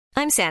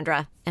I'm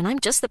Sandra, and I'm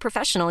just the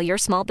professional your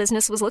small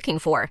business was looking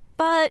for.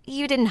 But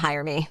you didn't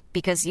hire me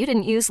because you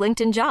didn't use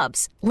LinkedIn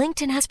Jobs.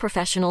 LinkedIn has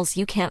professionals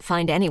you can't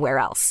find anywhere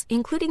else,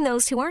 including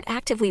those who aren't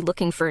actively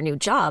looking for a new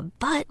job,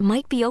 but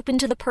might be open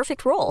to the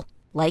perfect role,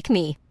 like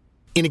me.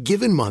 In a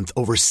given month,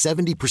 over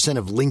 70%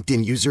 of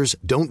LinkedIn users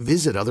don't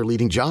visit other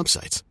leading job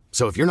sites.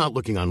 So if you're not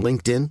looking on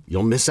LinkedIn,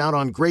 you'll miss out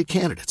on great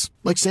candidates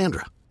like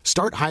Sandra.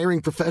 Start hiring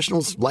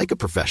professionals like a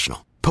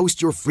professional.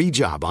 Post your free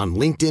job on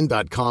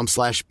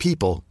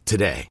linkedin.com/people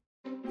today.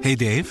 Hey,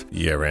 Dave.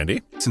 Yeah,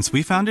 Randy. Since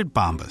we founded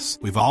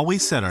Bombas, we've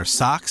always said our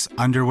socks,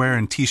 underwear,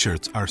 and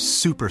T-shirts are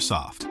super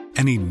soft.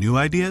 Any new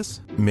ideas?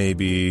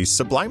 Maybe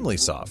sublimely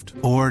soft.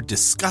 Or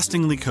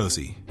disgustingly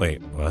cozy.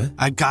 Wait, what?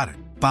 I got it.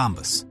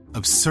 Bombas.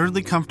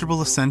 Absurdly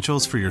comfortable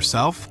essentials for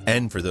yourself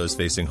and for those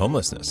facing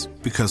homelessness.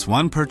 Because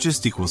one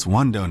purchased equals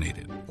one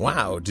donated.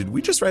 Wow, did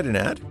we just write an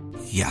ad?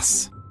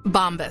 Yes.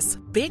 Bombas.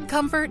 Big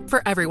comfort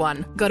for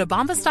everyone. Go to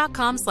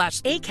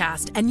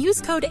bombas.com/ACAST and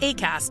use code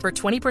ACAST for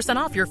 20%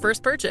 off your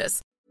first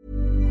purchase.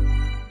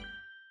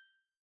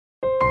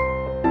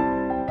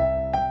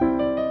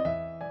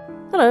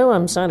 Hello,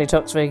 I'm Sally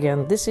Toksvig,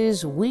 and this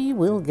is We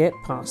Will Get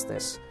Past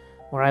This,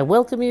 where I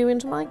welcome you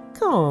into my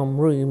calm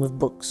room of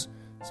books,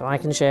 so I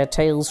can share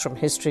tales from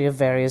history of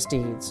various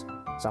deeds,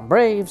 some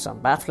brave, some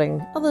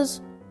baffling,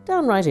 others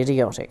downright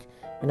idiotic,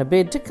 in a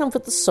bid to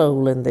comfort the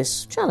soul in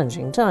this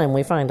challenging time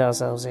we find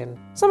ourselves in.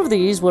 Some of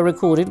these were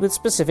recorded with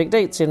specific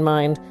dates in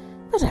mind,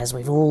 but as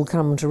we've all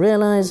come to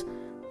realise,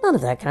 none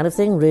of that kind of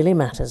thing really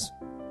matters.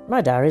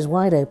 My diary's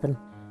wide open.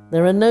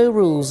 There are no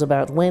rules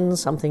about when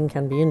something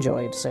can be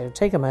enjoyed, so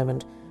take a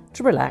moment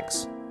to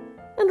relax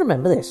and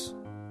remember this.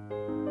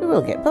 We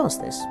will get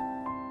past this.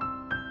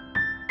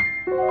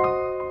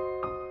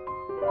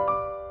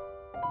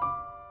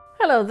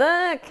 Hello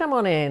there, come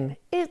on in.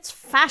 It's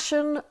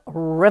Fashion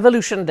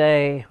Revolution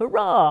Day,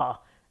 hurrah!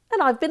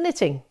 And I've been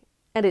knitting,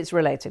 and it's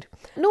related.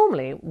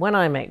 Normally, when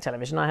I make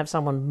television, I have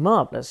someone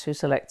marvellous who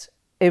selects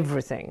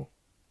everything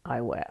I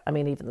wear. I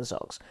mean, even the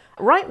socks.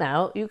 Right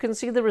now, you can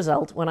see the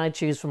result when I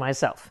choose for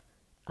myself.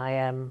 I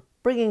am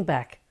bringing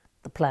back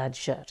the plaid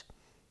shirt.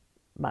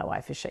 My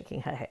wife is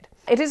shaking her head.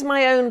 It is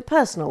my own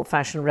personal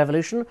fashion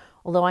revolution,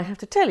 although I have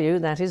to tell you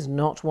that is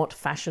not what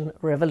Fashion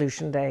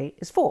Revolution Day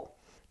is for.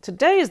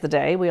 Today is the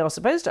day we are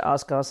supposed to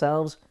ask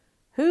ourselves,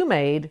 who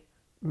made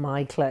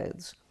my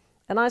clothes?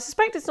 And I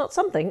suspect it's not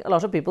something a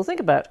lot of people think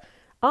about.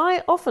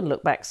 I often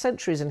look back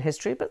centuries in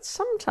history, but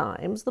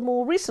sometimes the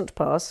more recent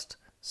past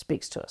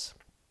speaks to us.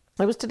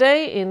 It was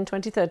today in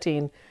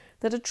 2013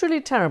 that a truly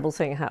terrible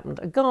thing happened.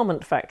 A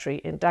garment factory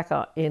in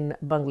Dhaka in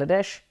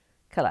Bangladesh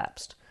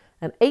collapsed.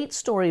 An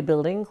 8-storey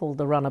building called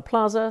the Rana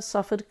Plaza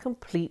suffered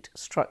complete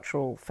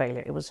structural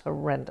failure. It was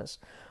horrendous.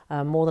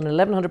 More than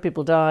 1,100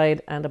 people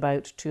died and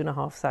about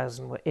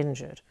 2,500 were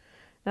injured.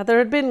 Now, there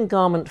had been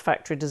garment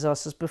factory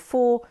disasters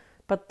before,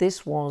 but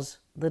this was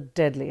the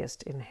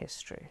deadliest in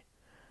history.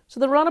 So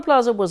the Rana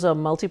Plaza was a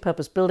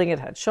multi-purpose building. It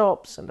had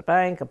shops and a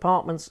bank,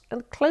 apartments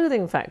and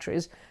clothing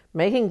factories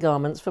making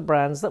garments for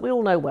brands that we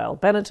all know well: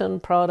 Benetton,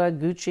 Prada,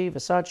 Gucci,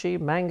 Versace,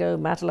 Mango,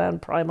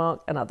 Matalan, Primark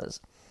and others.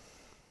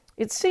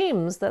 It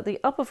seems that the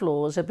upper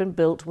floors had been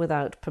built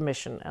without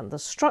permission and the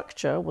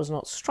structure was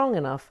not strong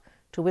enough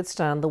to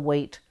withstand the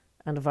weight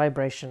and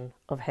vibration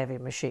of heavy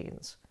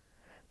machines.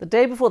 The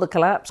day before the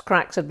collapse,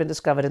 cracks had been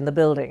discovered in the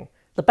building.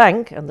 The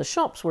bank and the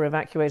shops were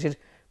evacuated,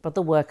 but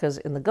the workers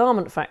in the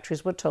garment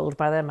factories were told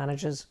by their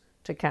managers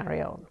to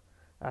carry on.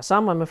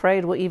 Some, I'm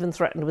afraid, were even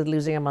threatened with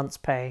losing a month's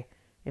pay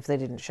if they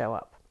didn't show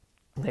up.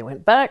 They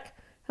went back,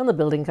 and the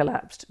building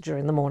collapsed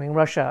during the morning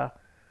rush hour.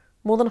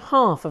 More than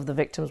half of the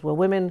victims were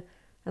women,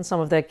 and some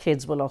of their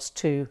kids were lost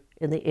too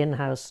in the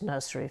in-house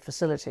nursery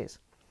facilities.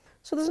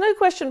 So there's no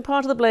question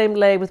part of the blame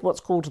lay with what's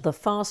called the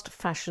fast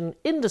fashion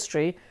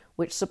industry,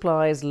 which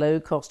supplies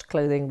low-cost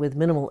clothing with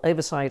minimal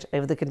oversight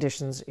over the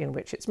conditions in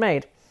which it's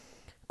made.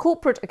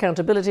 Corporate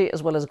accountability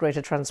as well as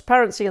greater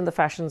transparency in the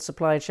fashion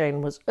supply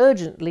chain was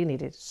urgently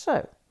needed.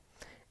 So,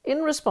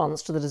 in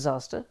response to the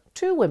disaster,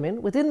 2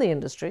 women within the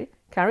industry,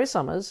 Carrie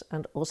Summers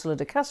and Ursula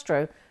de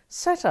Castro,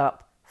 set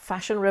up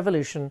Fashion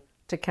Revolution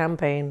to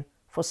campaign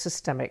for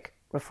systemic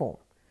reform.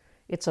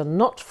 It's a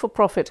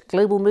not-for-profit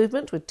global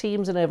movement with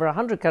teams in over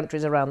 100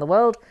 countries around the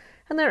world,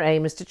 and their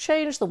aim is to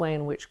change the way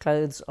in which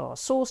clothes are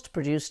sourced,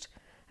 produced,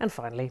 and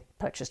finally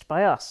purchased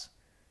by us.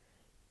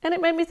 And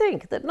it made me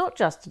think that not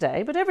just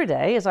today, but every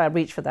day as I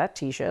reach for that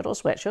t-shirt or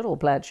sweatshirt or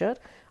plaid shirt,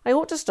 I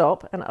ought to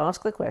stop and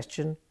ask the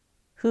question,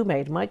 who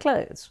made my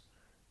clothes?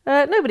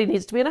 Nobody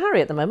needs to be in a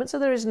hurry at the moment, so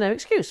there is no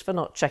excuse for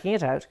not checking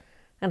it out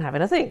and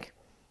having a think.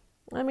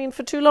 I mean,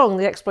 for too long,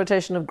 the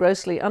exploitation of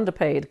grossly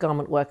underpaid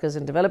garment workers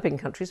in developing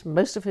countries,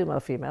 most of whom are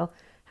female,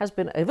 has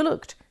been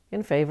overlooked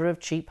in favour of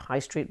cheap high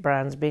street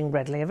brands being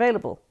readily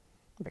available.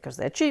 Because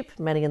they're cheap,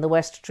 many in the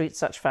West treat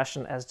such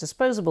fashion as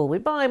disposable. We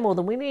buy more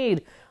than we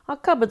need. Our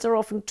cupboards are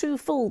often too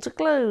full to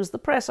close. The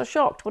press are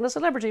shocked when a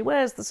celebrity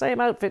wears the same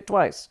outfit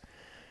twice.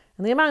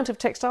 And the amount of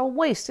textile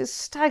waste is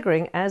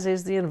staggering, as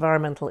is the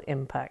environmental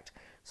impact.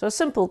 So a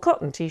simple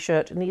cotton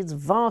t-shirt needs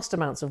vast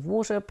amounts of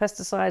water,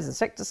 pesticides,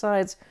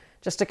 insecticides,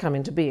 just to come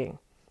into being.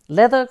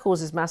 Leather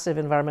causes massive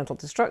environmental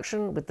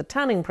destruction, with the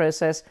tanning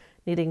process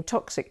needing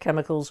toxic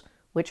chemicals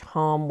which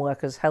harm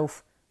workers'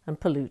 health and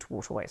pollute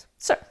waterways.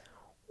 So,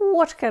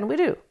 what can we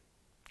do?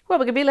 Well,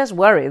 we can be less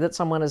worried that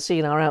someone has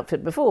seen our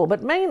outfit before,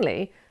 but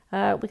mainly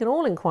we can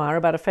all inquire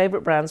about a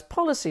favourite brand's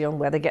policy on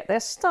where they get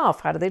their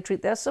stuff, how do they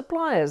treat their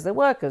suppliers, their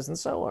workers, and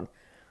so on.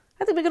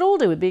 I think we could all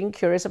do with being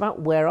curious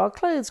about where our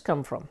clothes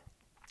come from.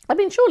 I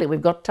mean, surely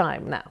we've got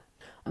time now.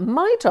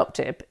 My top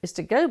tip is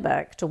to go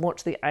back to what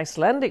the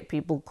Icelandic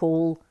people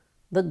call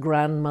the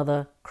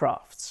grandmother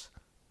crafts.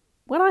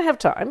 When I have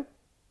time,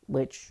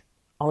 which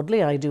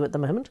oddly I do at the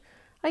moment,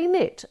 I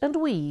knit and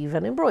weave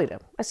and embroider.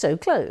 I sew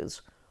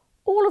clothes,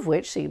 all of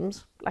which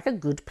seems like a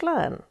good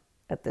plan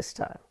at this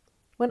time.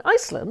 When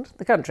Iceland,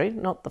 the country,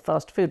 not the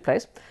fast food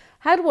place,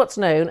 had what's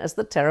known as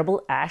the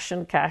terrible ash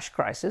and cash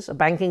crisis, a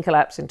banking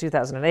collapse in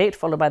 2008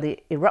 followed by the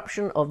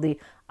eruption of the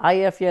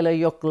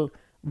Eyjafjallajökull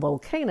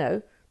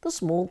volcano, the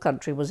small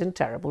country was in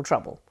terrible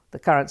trouble. The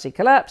currency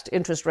collapsed,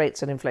 interest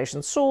rates and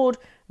inflation soared,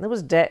 and there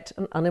was debt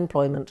and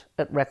unemployment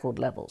at record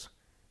levels.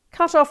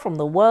 Cut off from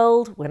the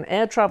world when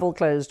air travel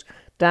closed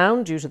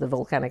down due to the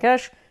volcanic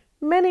ash,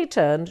 many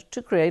turned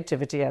to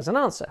creativity as an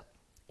answer.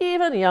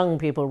 Even young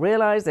people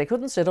realised they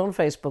couldn't sit on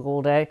Facebook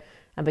all day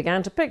and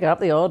began to pick up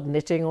the odd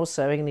knitting or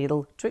sewing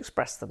needle to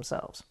express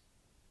themselves.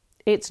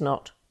 It's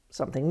not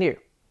something new.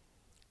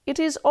 It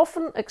is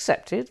often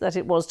accepted that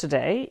it was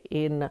today,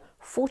 in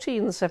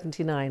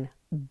 1479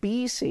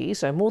 BC,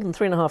 so more than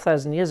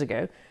 3,500 years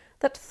ago,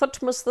 that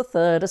Thutmose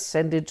III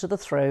ascended to the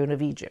throne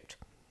of Egypt.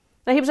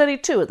 Now, he was only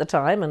 2 at the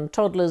time, and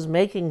toddlers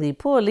making the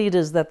poor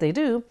leaders that they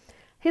do,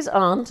 his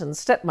aunt and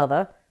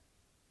stepmother,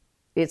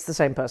 it's the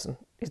same person.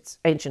 It's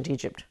ancient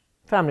Egypt.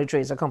 Family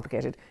trees are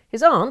complicated.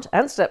 His aunt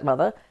and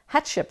stepmother,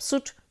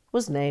 Hatshepsut,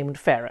 was named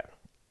pharaoh.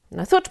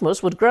 Now,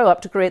 Thutmose would grow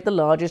up to create the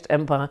largest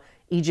empire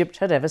Egypt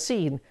had ever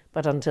seen,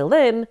 but until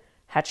then,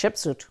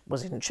 Hatshepsut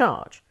was in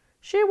charge.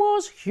 She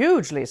was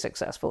hugely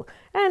successful,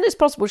 and it's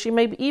possible she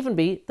may even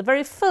be the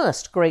very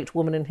first great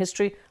woman in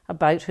history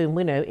about whom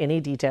we know any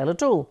detail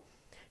at all.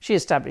 She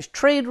established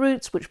trade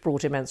routes which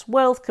brought immense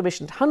wealth,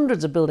 commissioned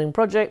hundreds of building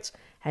projects,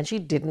 and she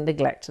didn't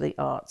neglect the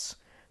arts.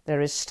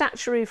 There is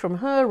statuary from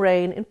her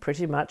reign in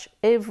pretty much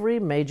every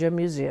major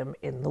museum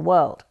in the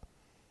world.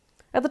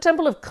 At the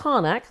Temple of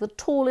Karnak, the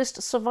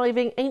tallest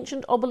surviving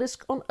ancient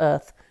obelisk on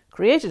earth,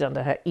 created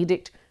under her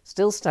edict,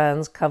 still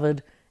stands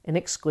covered in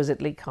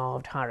exquisitely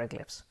carved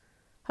hieroglyphs.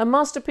 Her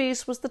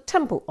masterpiece was the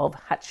Temple of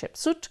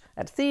Hatshepsut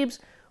at Thebes,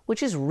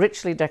 which is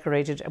richly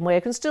decorated and where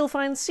you can still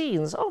find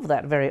scenes of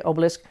that very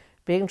obelisk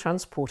being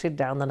transported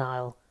down the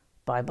Nile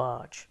by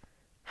barge.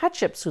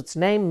 Hatshepsut's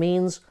name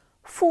means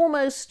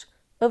foremost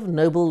of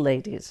noble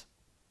ladies.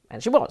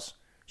 And she was.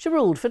 She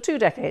ruled for 2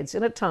 decades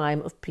in a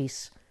time of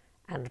peace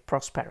and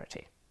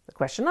prosperity. The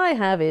question I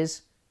have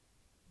is,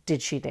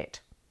 did she knit?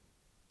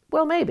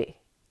 Well, maybe.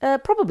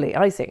 Probably,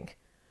 I think.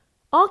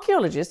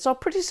 Archaeologists are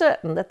pretty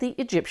certain that the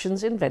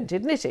Egyptians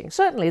invented knitting.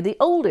 Certainly the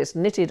oldest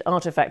knitted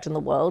artefact in the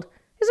world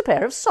is a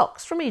pair of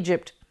socks from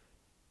Egypt.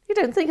 You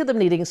don't think of them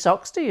needing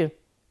socks, do you?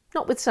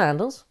 Not with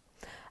sandals.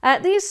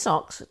 These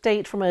socks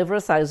date from over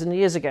 1,000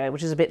 years ago,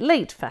 which is a bit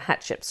late for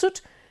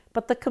Hatshepsut,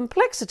 but the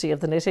complexity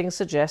of the knitting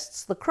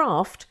suggests the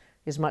craft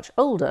is much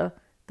older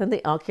than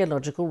the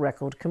archaeological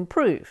record can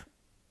prove.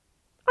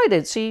 I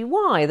don't see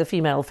why the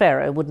female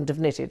pharaoh wouldn't have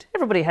knitted.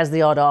 Everybody has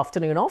the odd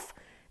afternoon off,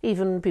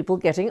 even people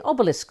getting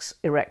obelisks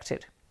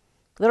erected.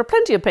 There are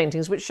plenty of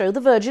paintings which show the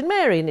Virgin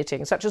Mary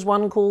knitting, such as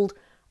one called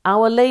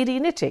Our Lady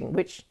Knitting,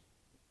 which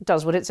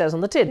does what it says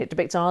on the tin. It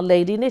depicts Our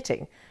Lady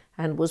knitting,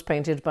 and was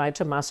painted by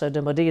Tommaso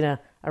de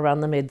Modena around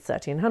the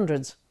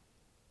mid-1300s.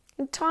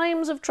 In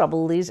times of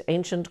trouble, these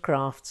ancient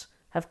crafts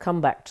have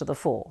come back to the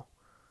fore.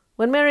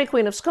 When Mary,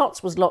 Queen of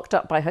Scots, was locked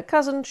up by her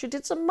cousin, she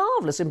did some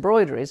marvellous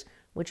embroideries,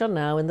 which are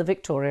now in the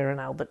Victoria and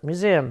Albert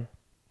Museum.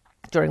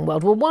 During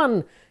World War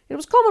I, it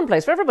was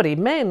commonplace for everybody,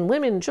 men,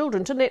 women,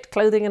 children, to knit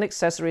clothing and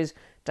accessories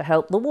to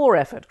help the war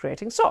effort,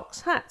 creating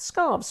socks, hats,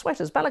 scarves,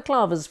 sweaters,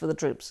 balaclavas for the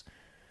troops.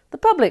 The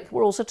public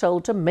were also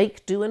told to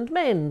make, do and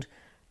mend,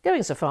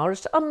 going so far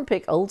as to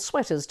unpick old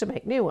sweaters to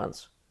make new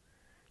ones.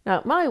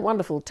 Now, my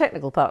wonderful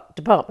technical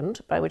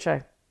department, by which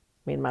I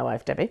mean my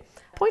wife Debbie,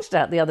 pointed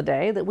out the other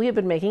day that we had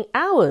been making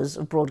hours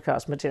of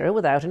broadcast material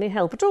without any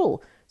help at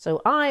all,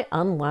 so I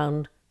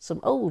unwound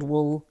some old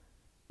wool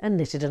and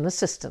knitted an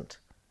assistant.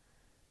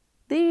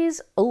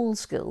 These old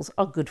skills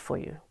are good for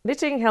you.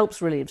 Knitting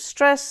helps relieve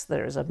stress.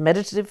 There is a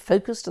meditative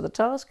focus to the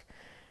task.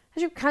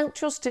 As you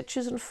count your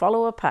stitches and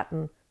follow a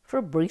pattern, for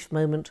a brief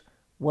moment,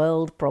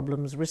 world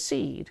problems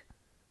recede.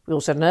 We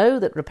also know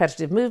that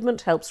repetitive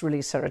movement helps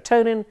release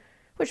serotonin,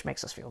 which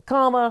makes us feel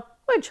calmer,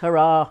 which,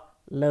 hurrah,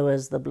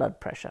 lowers the blood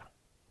pressure.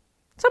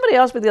 Somebody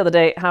asked me the other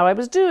day how I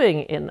was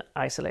doing in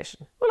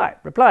isolation. Well, I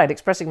replied,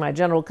 expressing my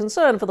general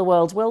concern for the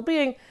world's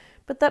well-being,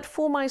 but that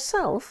for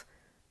myself,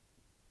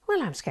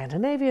 well, I'm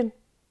Scandinavian.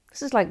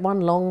 This is like one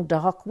long,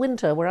 dark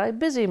winter where I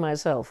busy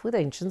myself with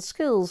ancient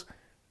skills.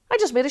 I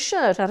just made a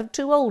shirt out of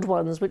 2 old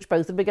ones, which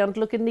both had begun to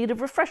look in need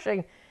of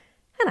refreshing,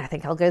 and I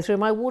think I'll go through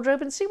my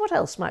wardrobe and see what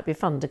else might be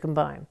fun to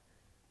combine.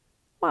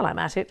 while I'm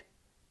at it,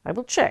 I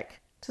will check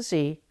to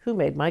see who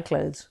made my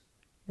clothes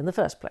in the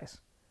first place.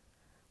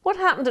 What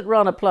happened at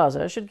Rana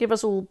Plaza should give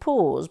us all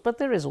pause, but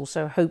there is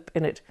also hope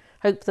in it.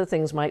 Hope that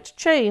things might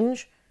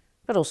change,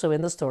 but also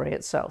in the story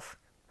itself.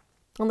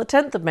 On the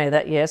 10th of May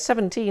that year,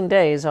 17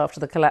 days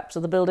after the collapse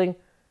of the building,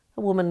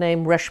 a woman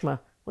named Reshma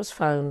was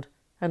found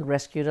and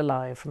rescued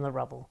alive from the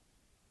rubble.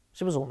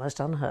 She was almost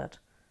unhurt,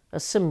 a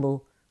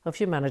symbol of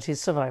humanity's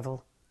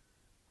survival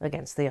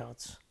against the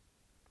odds.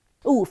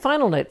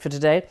 Final note for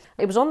today.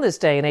 It was on this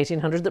day in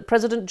 1800 that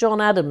President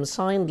John Adams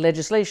signed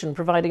legislation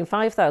providing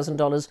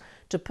 $5,000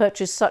 to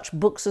purchase such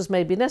books as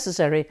may be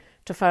necessary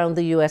to found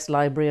the US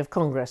Library of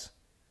Congress.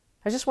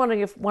 I was just wondering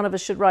if one of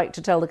us should write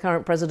to tell the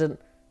current president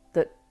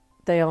that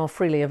they are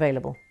freely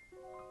available.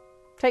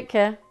 Take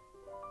care.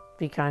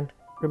 Be kind.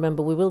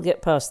 Remember, we will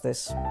get past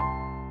this.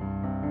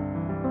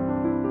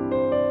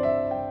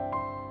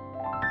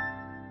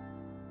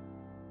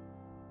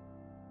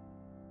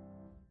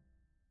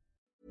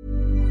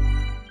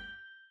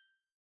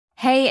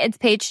 Hey, it's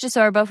Paige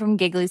DeSorbo from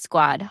Giggly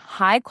Squad.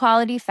 High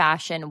quality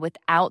fashion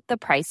without the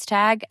price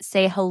tag.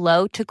 Say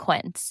hello to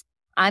Quince.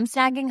 I'm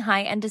snagging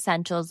high-end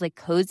essentials like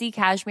cozy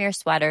cashmere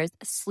sweaters,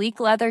 sleek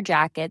leather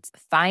jackets,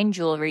 fine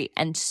jewelry,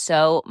 and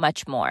so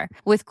much more.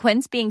 With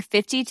Quince being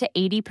 50 to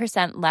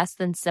 80% less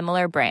than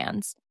similar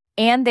brands.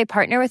 And they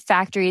partner with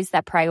factories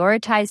that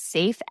prioritize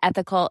safe,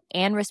 ethical,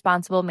 and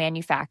responsible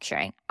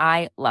manufacturing.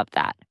 I love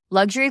that.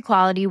 Luxury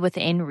quality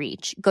within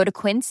reach. Go to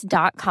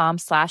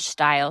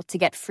quince.com/style to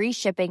get free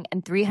shipping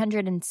and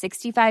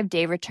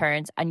 365-day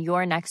returns on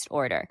your next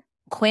order.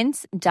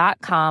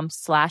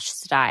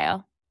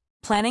 Quince.com/style.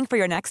 Planning for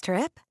your next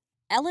trip?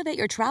 Elevate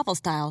your travel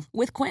style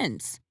with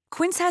Quince.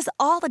 Quince has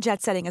all the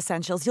jet-setting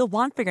essentials you'll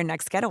want for your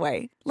next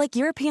getaway, like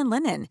European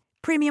linen,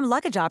 premium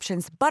luggage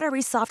options,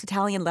 buttery soft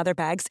Italian leather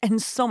bags,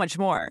 and so much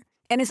more.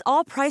 And is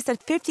all priced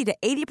at 50 to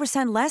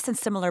 80% less than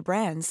similar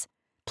brands.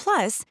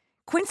 Plus,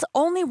 Quince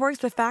only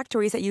works with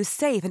factories that use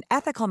safe and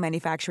ethical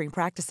manufacturing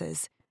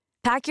practices.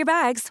 Pack your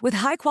bags with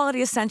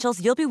high-quality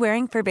essentials you'll be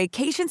wearing for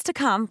vacations to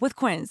come with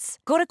Quince.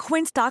 Go to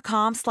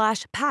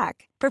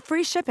quince.com/pack for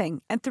free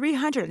shipping and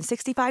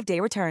 365-day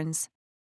returns.